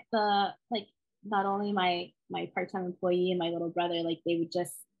would get the like not only my part-time employee and my little brother, like they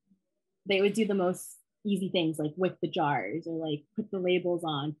would do the most easy things like whip the jars or like put the labels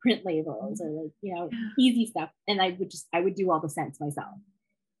on, print labels or like, you know, easy stuff. And I would do all the scents myself.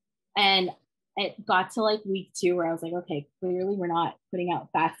 And it got to like week 2 where I was like, okay, clearly we're not putting out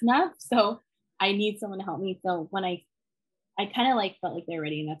fast enough. So I need someone to help me. So when I kind of like felt like they're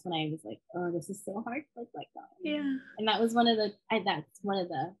ready, and that's when I was like, oh, this is so hard to like that. Yeah. And that was one of the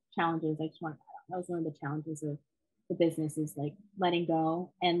challenges. I just want that was one of the challenges of the business is like letting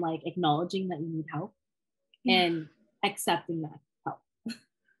go and like acknowledging that you need help and accepting that help.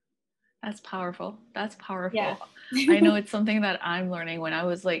 That's powerful. That's powerful. Yeah. I know it's something that I'm learning. When I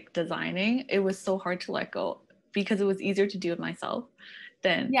was like designing, it was so hard to let go because it was easier to do it myself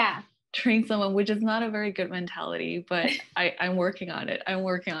than train someone, which is not a very good mentality, but I'm working on it.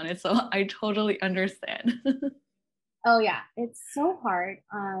 So I totally understand. Oh yeah, it's so hard.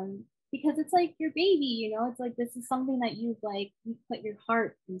 Because it's like your baby, you know, it's like this is something that you put your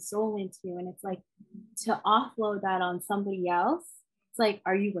heart and soul into, and it's like to offload that on somebody else. It's like,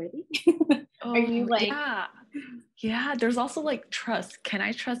 are you worthy? Are you like yeah, there's also like trust. Can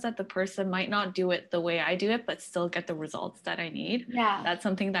I trust that the person might not do it the way I do it, but still get the results that I need? Yeah. That's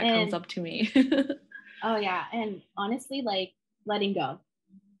something that comes up to me. Oh yeah. And honestly, like letting go,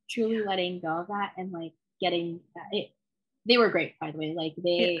 truly letting go of that and like getting that. They were great, by the way. Like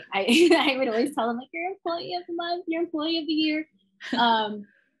I would always tell them like, you're employee of the month, you're employee of the year.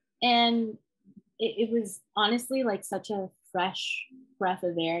 And it was honestly like such a fresh breath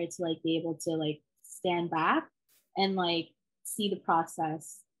of air to like be able to like stand back and like see the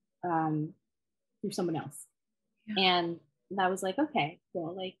process through someone else. And that was like, okay,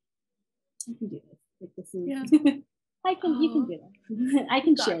 cool. Like I can do this. Like this is you can do this. I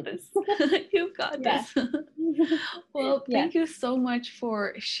can share this. You've got this. Well, thank you so much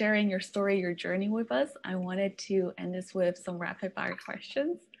for sharing your story, your journey with us. I wanted to end this with some rapid fire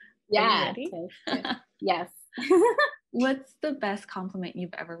questions. Yeah. Yes. What's the best compliment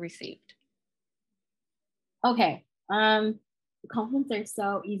you've ever received? Okay. Compliments are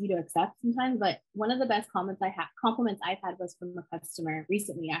so easy to accept sometimes, but one of the best compliments I've had was from a customer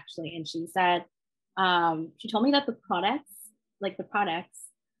recently, actually, and she said, she told me that the products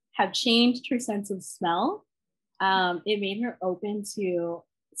have changed her sense of smell. It made her open to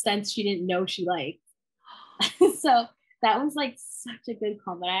scents she didn't know she liked. So that was like such a good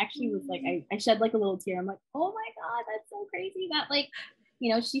compliment. I actually was like, I shed like a little tear. I'm like, oh my God, that's so crazy. That like,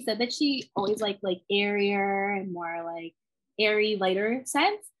 you know, she said that she always liked like airier and more like airy, lighter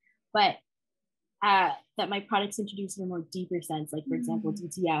scents, but that my products introduced a more deeper sense. Like for example,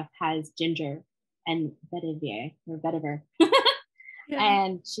 DTF has ginger and vetiver.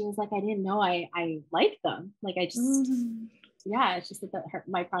 And she was like, I didn't know I liked them. Like I just, it's just that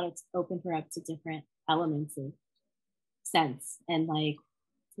my products opened her up to different elements of sense. And like,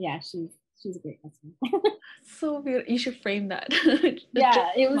 she's a great customer. So beautiful. You should frame that. It was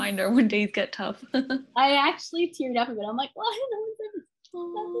a reminder when days get tough. I actually teared up a bit. I'm like, well, no one's ever.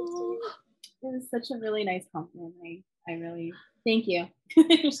 It was such a really nice compliment. I really thank you.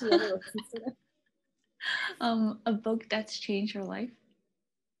 A book that's changed your life?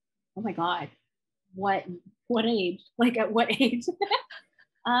 Oh my God. What age? Like at what age?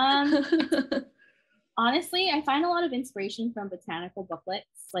 Honestly, I find a lot of inspiration from botanical booklets,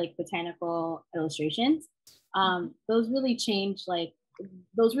 like botanical illustrations. Those really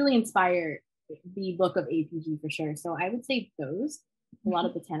inspire the look of APG for sure. So I would say those, a lot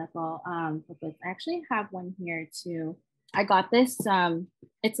of botanical booklets. I actually have one here too. I got this,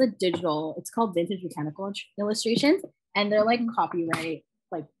 it's called Vintage Botanical Illustrations, and they're like copyright,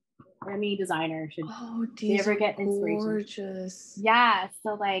 like any designer should ever get inspiration. Gorgeous. Yeah,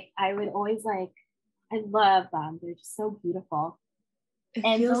 so like I would always like, I love them. They're just so beautiful.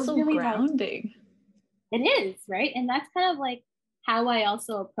 It feels so really grounding. It is, right? And that's kind of like how I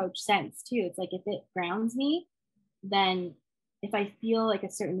also approach scents too. It's like if it grounds me, then if I feel like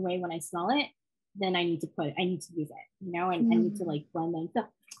a certain way when I smell it, then I need to use it, you know, and I need to like blend them. So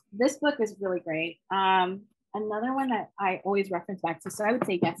this book is really great. Another one that I always reference back to, so I would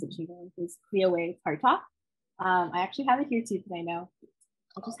say Guess It Chamberlain, is Cleowa's Heart Talk. I actually have it here too because I know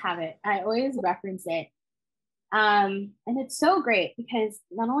I just have it. I always reference it. And it's so great because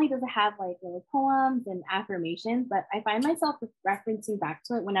not only does it have like little poems and affirmations, but I find myself referencing back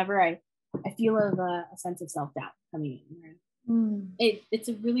to it whenever I feel a sense of self-doubt coming in. It's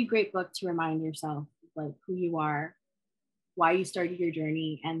a really great book to remind yourself like who you are why you started your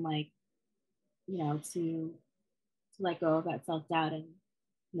journey, and like, you know, to let go of that self-doubt and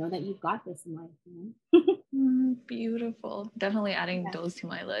know that you've got this in life, you know? Beautiful. Definitely adding those to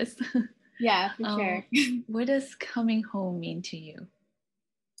my list. Yeah, for sure. What does coming home mean to you?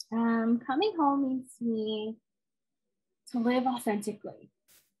 Coming home means to me to live authentically.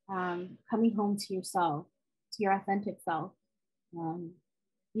 Coming home to yourself, to your authentic self. You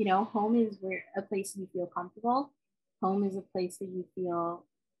know, home is where a place you feel comfortable. Home is a place that you feel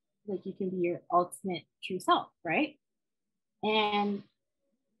like you can be your ultimate true self, right? And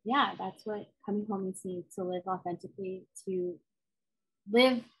yeah, that's what coming home means to me, to live authentically, to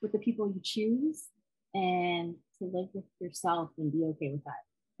live with the people you choose, and to live with yourself and be okay with that.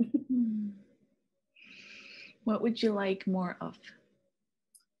 What would you like more of?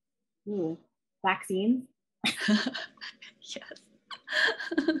 Ooh, vaccines. Yes.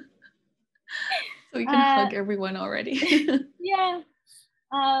 So we can hug everyone already. Yeah.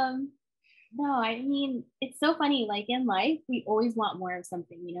 No, I mean, it's so funny. Like in life, we always want more of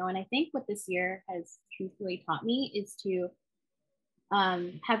something, you know? And I think what this year has truthfully taught me is to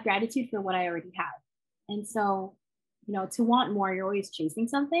have gratitude for what I already have. And so, you know, to want more, you're always chasing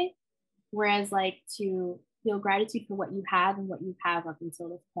something. Whereas like to feel gratitude for what you have and what you have up until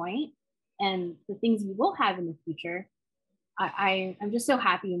this point and the things you will have in the future, I'm just so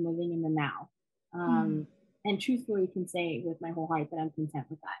happy in living in the now. And truthfully can say with my whole heart that I'm content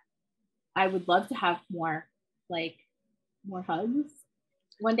with that. I would love to have more hugs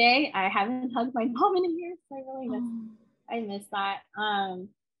one day. I haven't hugged my mom in a year, so I miss that.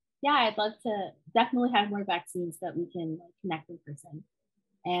 Yeah, I'd love to definitely have more vaccines so that we can like, connect in person.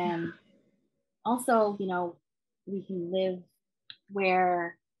 And also, you know, we can live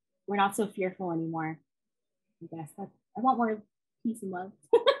where we're not so fearful anymore. I guess I want more peace and love.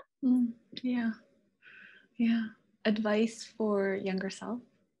 Yeah. Yeah. Advice for younger self?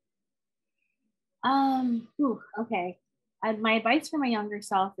 Okay. My advice for my younger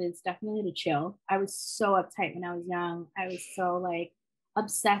self is definitely to chill. I was so uptight when I was young. I was so like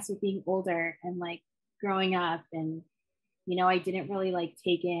obsessed with being older and like growing up, and you know, I didn't really like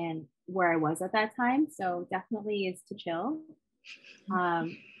take in where I was at that time. So definitely is to chill.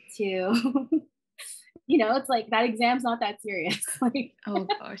 To you know, it's like that exam's not that serious. Like, oh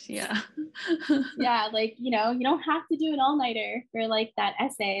gosh, yeah. Yeah, like, you know, you don't have to do an all-nighter for like that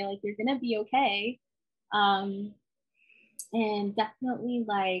essay. Like, you're gonna be okay. And definitely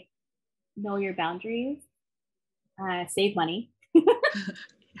like know your boundaries. Save money.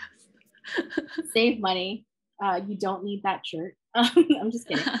 Save money. You don't need that shirt. I'm just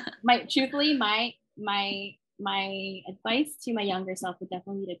kidding. Truthfully, my advice to my younger self would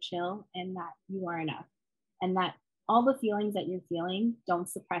definitely be to chill and that you are enough, and that all the feelings that you're feeling, don't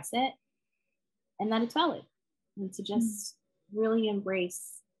suppress it, and that it's valid, and to just really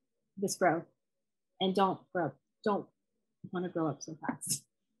embrace this growth, and don't want to grow up so fast.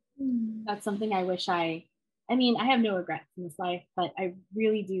 That's something I wish I mean, I have no regrets in this life, but I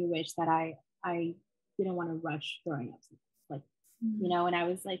really do wish that I didn't want to rush growing up. Like, you know, when I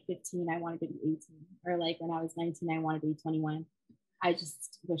was like 15, I wanted to be 18, or like when I was 19, I wanted to be 21. I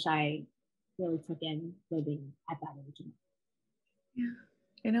just wish I really took in living at that age. Yeah.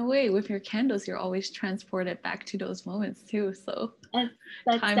 In a way, with your candles, you're always transported back to those moments too. So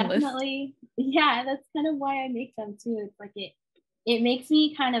that's timeless. Definitely, yeah, that's kind of why I make them too. It's like it makes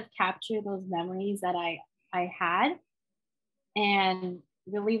me kind of capture those memories that I had and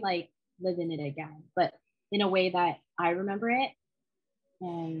really like live in it again, but in a way that I remember it,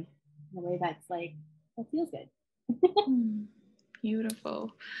 and in a way that's like, that feels good.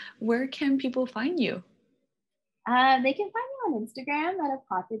 Beautiful. Where can people find you? They can find me on Instagram at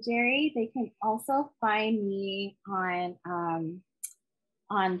Apothegeri. They can also find me on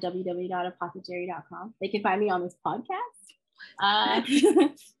www.apothegeri.com. They can find me on this podcast.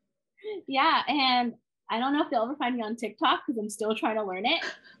 Yeah, and I don't know if they'll ever find me on TikTok because I'm still trying to learn it.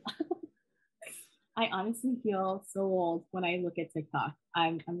 I honestly feel so old when I look at TikTok.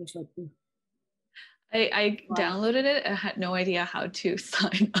 I'm just like, I downloaded it. I had no idea how to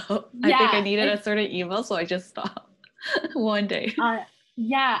sign up. Yeah, I think I needed a certain email, so I just stopped one day.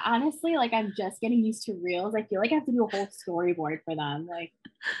 Yeah, honestly, like I'm just getting used to Reels. I feel like I have to do a whole storyboard for them. Like,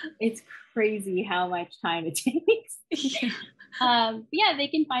 it's crazy how much time it takes. Yeah, they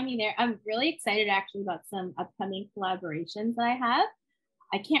can find me there. I'm really excited actually about some upcoming collaborations that I have.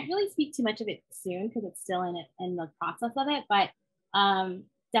 I can't really speak too much of it soon because it's still in the process of it, but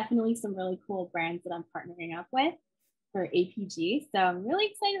definitely some really cool brands that I'm partnering up with for APG. So I'm really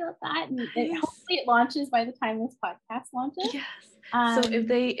excited about that. And hopefully it launches by the time this podcast launches. Yes. So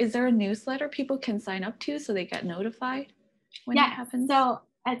is there a newsletter people can sign up to so they get notified? when it happens? So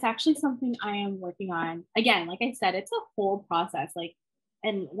it's actually something I am working on. Again, like I said, it's a whole process. Like,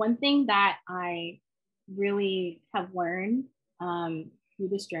 and one thing that I really have learned through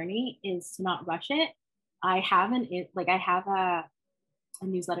this journey is to not rush it. I have a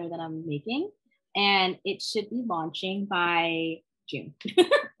newsletter that I'm making, and it should be launching by June.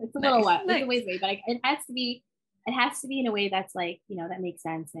 It's a little while. Nice. It's a ways away, but it has to be in a way that's like, that makes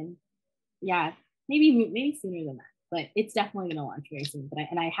sense. And yeah, maybe sooner than that, but it's definitely going to launch very soon. But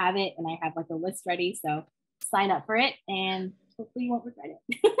I have it, and I have like a list ready. So sign up for it, and hopefully you won't regret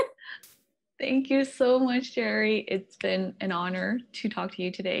it. Thank you so much, Geri. It's been an honor to talk to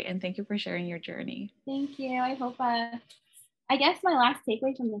you today, and thank you for sharing your journey. Thank you. I hope, I guess my last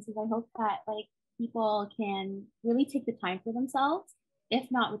takeaway from this is I hope that like people can really take the time for themselves, if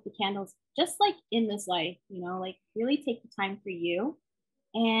not with the candles, just like in this life, like really take the time for you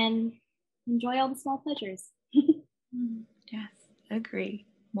and enjoy all the small pleasures. Yes, agree.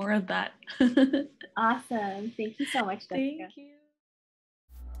 More of that. Awesome. Thank you so much, Jessica. Thank you.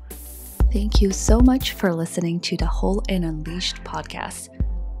 Thank you so much for listening to the Whole and Unleashed podcast.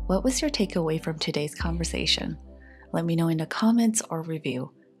 What was your takeaway from today's conversation? Let me know in the comments or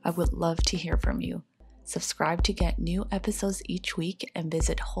review. I would love to hear from you. Subscribe to get new episodes each week and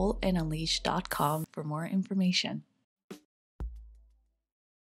visit wholeandunleashed.com for more information.